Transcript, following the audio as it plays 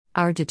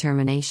Our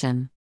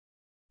determination.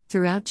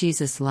 Throughout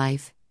Jesus'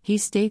 life, he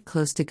stayed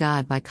close to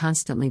God by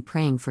constantly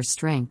praying for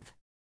strength.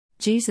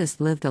 Jesus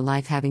lived a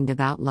life having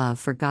devout love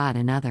for God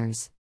and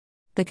others.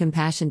 The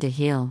compassion to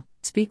heal,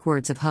 speak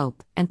words of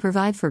hope, and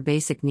provide for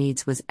basic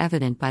needs was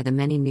evident by the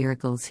many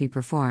miracles he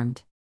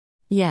performed.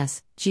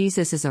 Yes,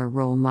 Jesus is our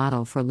role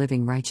model for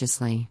living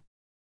righteously.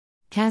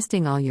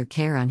 Casting all your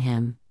care on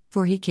him,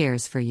 for he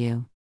cares for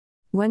you.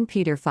 1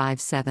 Peter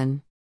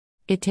 5:7.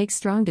 It takes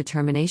strong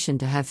determination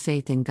to have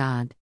faith in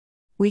God.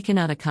 We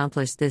cannot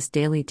accomplish this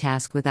daily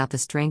task without the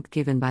strength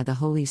given by the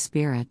Holy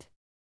Spirit.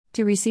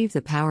 To receive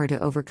the power to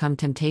overcome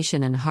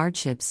temptation and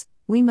hardships,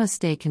 we must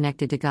stay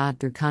connected to God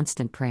through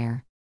constant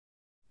prayer.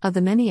 Of the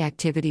many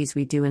activities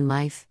we do in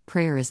life,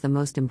 prayer is the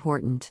most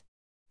important.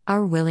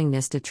 Our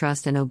willingness to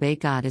trust and obey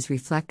God is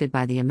reflected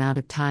by the amount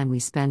of time we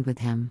spend with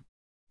Him.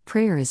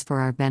 Prayer is for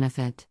our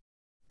benefit.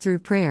 Through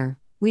prayer,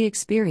 we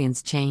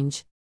experience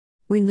change.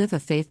 We live a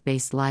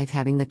faith-based life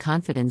having the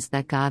confidence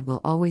that God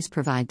will always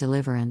provide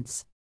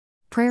deliverance.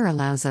 Prayer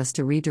allows us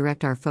to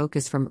redirect our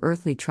focus from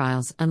earthly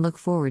trials and look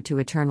forward to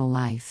eternal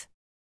life.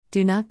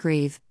 Do not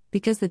grieve,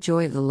 because the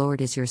joy of the Lord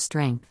is your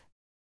strength.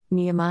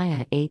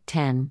 Nehemiah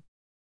 8:10.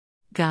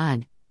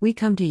 God, we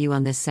come to you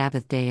on this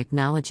Sabbath day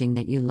acknowledging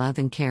that you love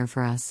and care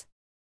for us.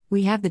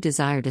 We have the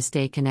desire to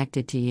stay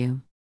connected to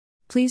you.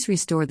 Please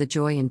restore the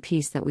joy and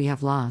peace that we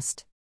have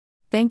lost.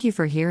 Thank you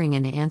for hearing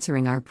and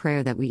answering our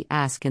prayer that we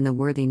ask in the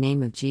worthy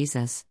name of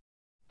Jesus.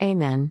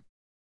 Amen.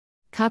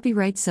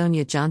 Copyright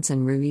Sonia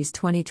Johnson Ruiz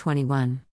 2021.